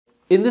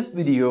In this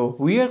video,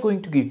 we are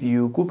going to give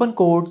you coupon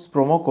codes,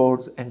 promo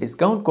codes and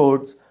discount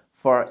codes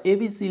for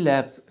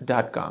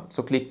AVCLabs.com.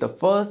 So click the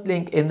first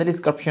link in the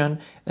description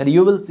and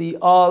you will see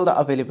all the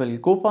available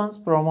coupons,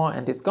 promo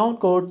and discount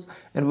codes,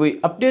 and we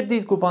update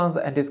these coupons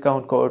and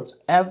discount codes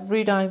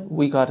every time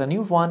we got a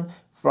new one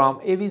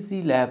from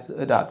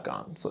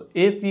AVCLabs.com. So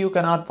if you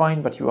cannot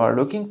find what you are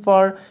looking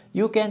for,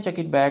 you can check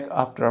it back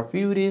after a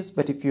few days.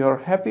 But if you are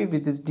happy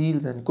with these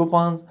deals and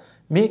coupons,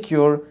 make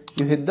sure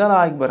you hit the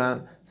like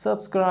button,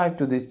 subscribe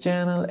to this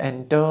channel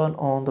and turn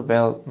on the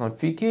bell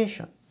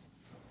notification.